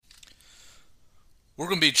We're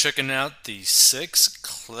going to be checking out the 6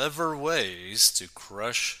 clever ways to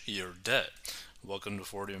crush your debt. Welcome to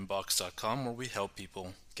 40inbox.com, where we help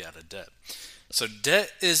people get out of debt. So,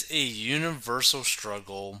 debt is a universal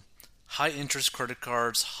struggle. High interest credit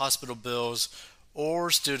cards, hospital bills, or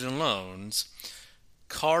student loans,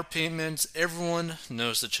 car payments, everyone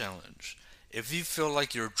knows the challenge. If you feel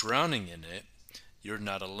like you're drowning in it, you're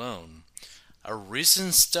not alone. A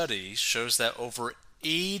recent study shows that over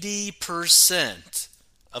 80%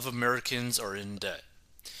 of Americans are in debt.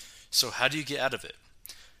 So, how do you get out of it?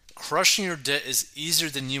 Crushing your debt is easier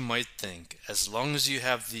than you might think. As long as you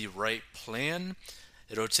have the right plan,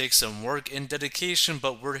 it'll take some work and dedication,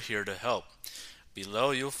 but we're here to help.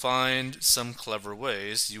 Below, you'll find some clever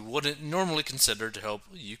ways you wouldn't normally consider to help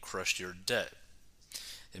you crush your debt.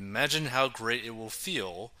 Imagine how great it will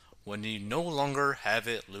feel when you no longer have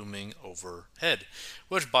it looming overhead.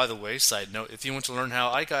 Which, by the way, side note, if you want to learn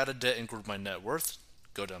how I got out of debt and grew my net worth,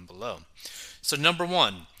 go down below. So, number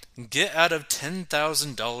one, get out of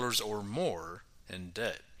 $10,000 or more in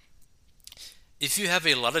debt. If you have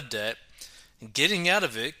a lot of debt, getting out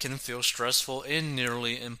of it can feel stressful and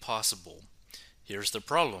nearly impossible. Here's the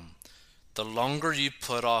problem: the longer you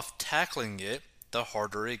put off tackling it, the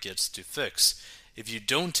harder it gets to fix. If you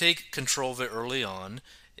don't take control of it early on,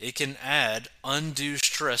 it can add undue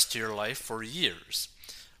stress to your life for years.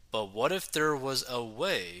 But what if there was a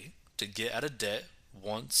way to get out of debt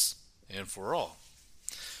once and for all?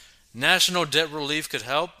 National debt relief could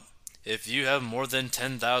help. If you have more than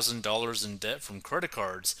 $10,000 in debt from credit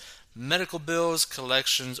cards, medical bills,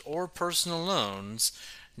 collections, or personal loans,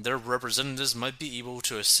 their representatives might be able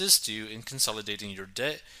to assist you in consolidating your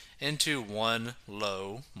debt into one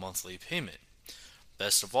low monthly payment.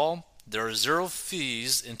 Best of all, there are zero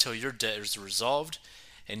fees until your debt is resolved,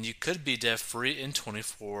 and you could be debt free in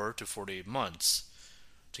 24 to 48 months.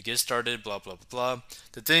 To get started, blah blah blah blah.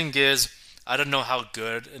 The thing is, I don't know how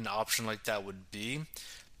good an option like that would be,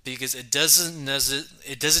 because it doesn't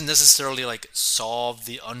necessarily like solve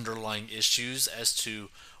the underlying issues as to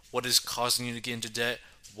what is causing you to get into debt,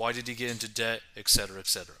 why did you get into debt, etc.,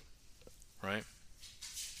 etc. Right?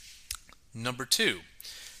 Number two,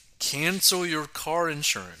 cancel your car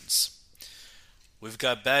insurance. We've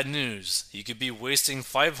got bad news. You could be wasting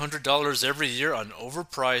 $500 every year on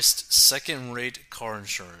overpriced second rate car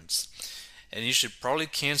insurance. And you should probably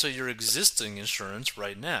cancel your existing insurance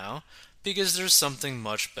right now because there's something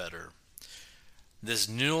much better. This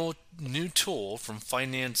new tool from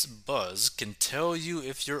Finance Buzz can tell you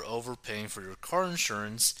if you're overpaying for your car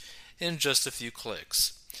insurance in just a few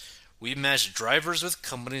clicks. We match drivers with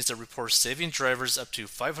companies that report saving drivers up to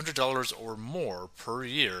 $500 or more per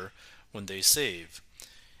year when they save.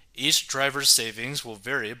 Each driver's savings will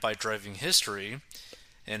vary by driving history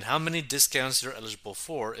and how many discounts you're eligible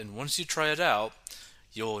for, and once you try it out,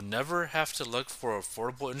 you'll never have to look for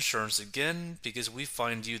affordable insurance again because we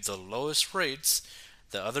find you the lowest rates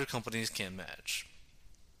that other companies can't match.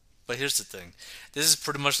 But here's the thing. This is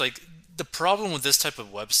pretty much like the problem with this type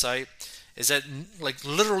of website is that like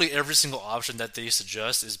literally every single option that they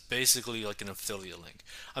suggest is basically like an affiliate link.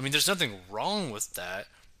 I mean, there's nothing wrong with that,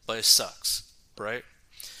 but it sucks, right?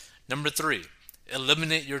 Number three,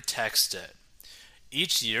 eliminate your tax debt.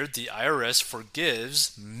 Each year, the IRS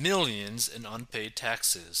forgives millions in unpaid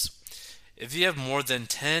taxes. If you have more than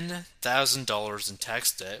 $10,000 in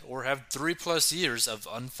tax debt or have 3+ years of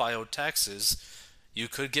unfiled taxes, you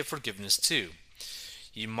could get forgiveness too.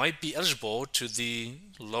 You might be eligible to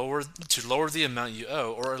lower the amount you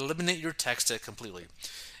owe or eliminate your tax debt completely.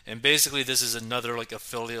 And basically this is another like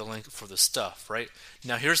affiliate link for the stuff, right?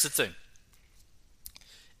 Now here's the thing.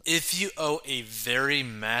 If you owe a very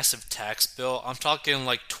massive tax bill, I'm talking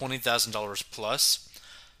like $20,000 plus,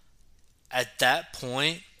 at that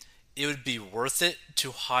point it would be worth it to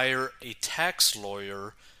hire a tax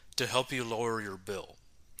lawyer to help you lower your bill,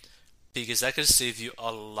 because that could save you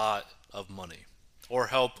a lot of money or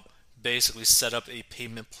help basically set up a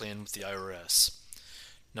payment plan with the IRS.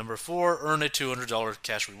 Number four, earn a $200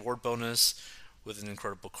 cash reward bonus with an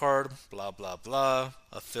incredible card, blah blah blah,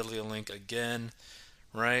 affiliate link again,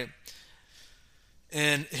 right?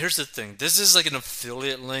 And here's the thing, this is like an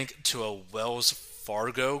affiliate link to a Wells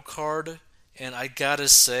Fargo card, and I gotta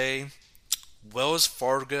say, Wells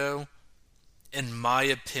Fargo, in my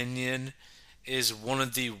opinion, is one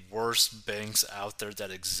of the worst banks out there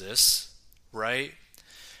that exists, right?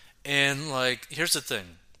 And like, here's the thing.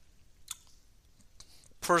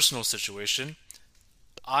 Personal situation.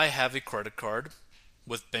 I have a credit card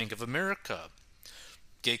with Bank of America.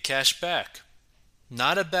 Get cash back.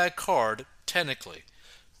 Not a bad card, technically,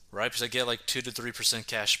 right? Because I get like 2 to 3%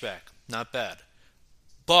 cash back. Not bad.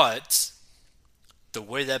 But The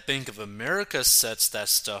way that Bank of America sets that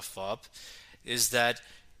stuff up is that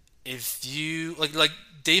if you like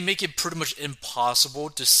they make it pretty much impossible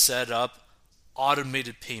to set up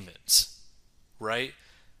automated payments, right?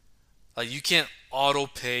 Like you can't auto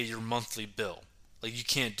pay your monthly bill. Like you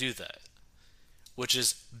can't do that, which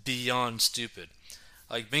is beyond stupid.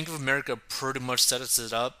 Like Bank of America pretty much sets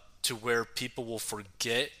it up to where people will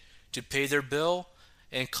forget to pay their bill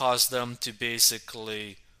and cause them to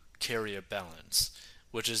basically carry a balance,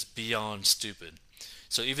 which is beyond stupid.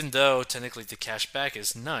 So even though technically the cash back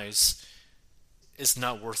is nice, it's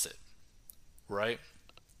not worth it, right?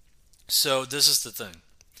 So this is the thing.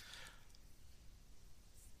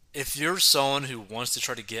 If you're someone who wants to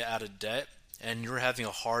try to get out of debt and you're having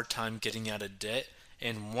a hard time getting out of debt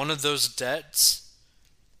and one of those debts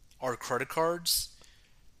are credit cards,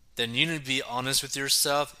 then you need to be honest with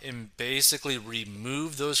yourself and basically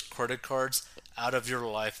remove those credit cards out of your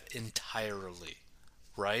life entirely,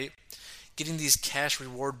 right? Getting these cash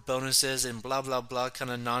reward bonuses and blah blah blah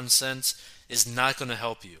kind of nonsense is not going to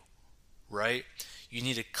help you, right? You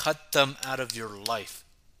need to cut them out of your life,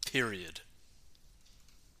 period.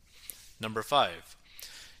 Number 5,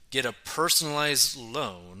 get a personalized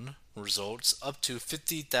loan results up to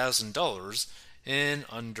 $50,000 in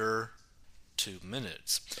under 2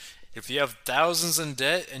 minutes. If you have thousands in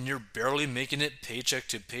debt and you're barely making it paycheck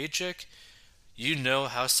to paycheck, you know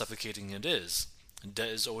how suffocating it is. Debt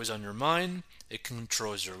is always on your mind, it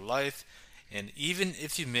controls your life, and even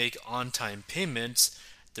if you make on time payments,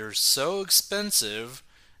 they're so expensive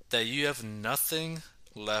that you have nothing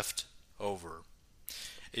left over.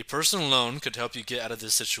 A personal loan could help you get out of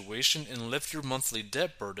this situation and lift your monthly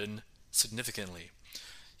debt burden significantly.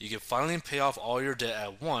 You can finally pay off all your debt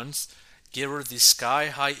at once, get rid of the sky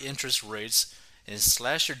high interest rates, and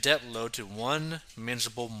slash your debt load to one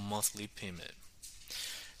manageable monthly payment.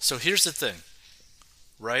 So here's the thing,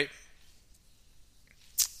 right?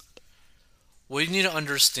 What you need to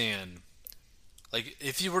understand, like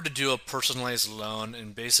if you were to do a personalized loan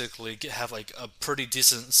and basically have like a pretty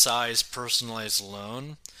decent sized personalized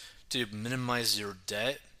loan to minimize your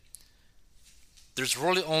debt, there's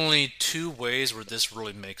really only two ways where this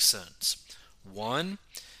really makes sense. One,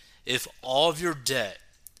 if all of your debt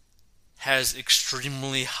has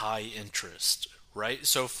extremely high interest, right?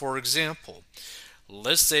 So for example,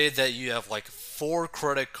 let's say that you have like 4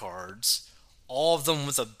 credit cards, all of them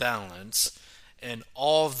with a balance, and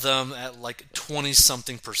all of them at like 20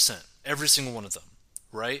 something percent, every single one of them,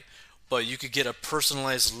 right? But you could get a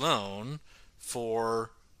personalized loan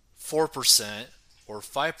for 4% or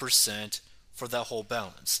 5% for that whole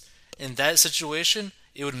balance. In that situation,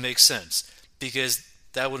 it would make sense because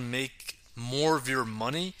that would make more of your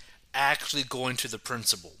money actually going to the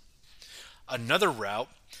principal. Another route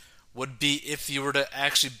would be if you were to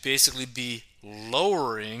actually basically be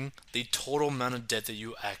lowering the total amount of debt that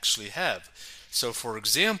you actually have. So for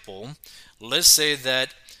example, let's say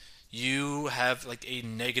that you have like a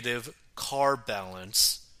negative car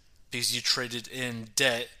balance because you traded in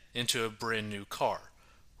debt into a brand new car,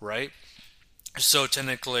 right? So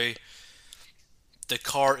technically the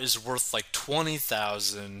car is worth like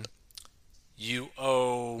 20,000, you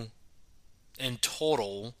owe in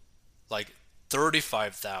total like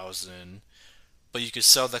 35,000, but you could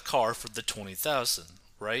sell the car for the 20,000,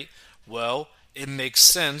 right? Well, it makes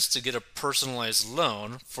sense to get a personalized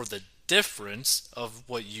loan for the difference of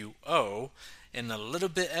what you owe and a little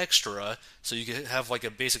bit extra so you can have like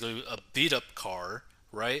a basically a beat up car,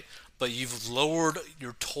 right? But you've lowered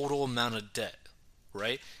your total amount of debt,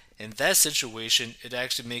 right? In that situation, it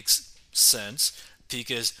actually makes sense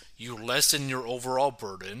because you lessen your overall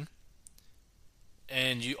burden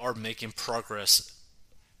and you are making progress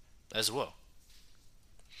as well.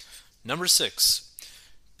 Number 6,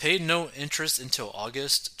 pay no interest until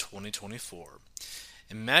August 2024.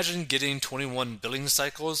 Imagine getting 21 billing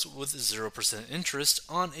cycles with 0% interest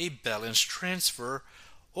on a balance transfer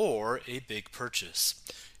or a big purchase.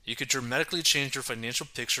 You could dramatically change your financial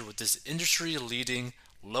picture with this industry-leading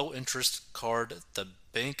low-interest card, the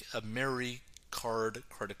Bank AmeriCard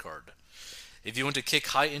credit card. If you want to kick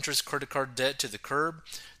high-interest credit card debt to the curb,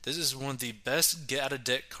 this is one of the best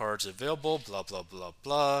get-out-of-debt cards available, blah, blah, blah,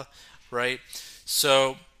 blah, right?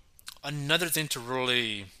 So, another thing to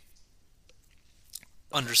really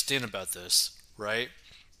understand about this, right?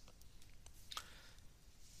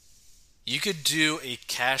 You could do a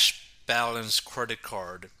cash balance credit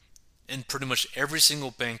card in pretty much every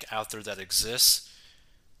single bank out there that exists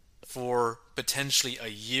for potentially a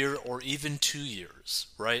year or even 2 years,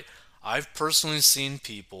 right? I've personally seen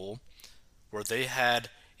people where they had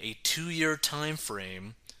a 2-year time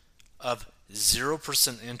frame of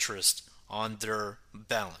 0% interest on their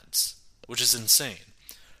balance, which is insane.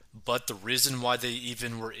 But the reason why they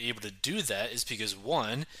even were able to do that is because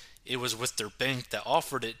one, it was with their bank that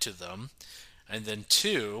offered it to them, and then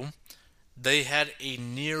two, they had a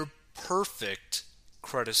near perfect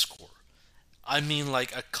credit score. I mean,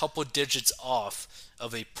 like a couple digits off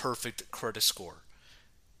of a perfect credit score.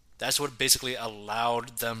 That's what basically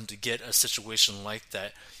allowed them to get a situation like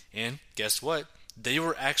that. And guess what? They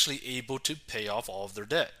were actually able to pay off all of their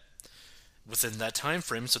debt within that time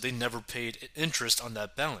frame, so they never paid interest on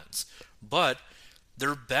that balance. But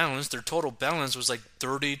their total balance was like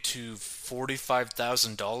 $30,000 to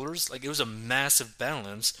 $45,000. Like it was a massive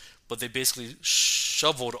balance, but they basically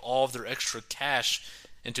shoveled all of their extra cash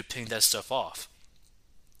into paying that stuff off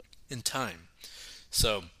in time.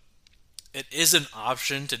 So it is an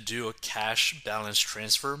option to do a cash balance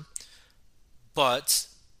transfer, but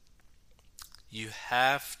you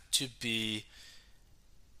have to be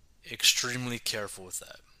extremely careful with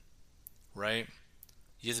that, right?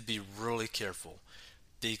 You have to be really careful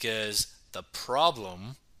because the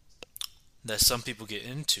problem that some people get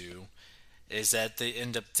into is that they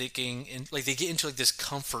end up thinking like they get into like this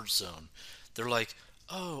comfort zone. They're like,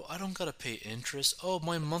 "Oh, I don't got to pay interest. Oh,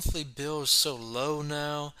 my monthly bill is so low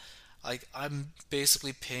now. Like I'm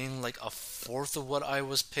basically paying like a fourth of what I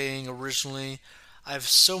was paying originally. I have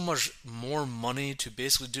so much more money to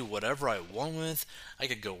basically do whatever I want with. I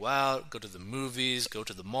could go out, go to the movies, go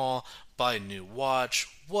to the mall, buy a new watch,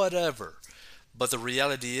 whatever." But the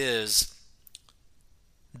reality is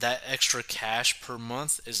that extra cash per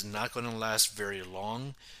month is not going to last very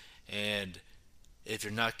long, and if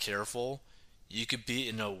you're not careful, you could be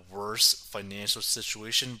in a worse financial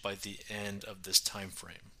situation by the end of this time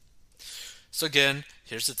frame. So again,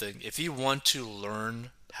 here's the thing. If you want to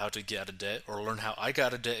learn how to get out of debt or learn how I got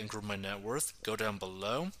out of debt and grew my net worth, go down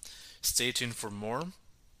below. Stay tuned for more.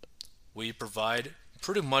 We provide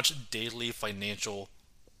pretty much daily financial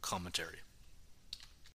commentary.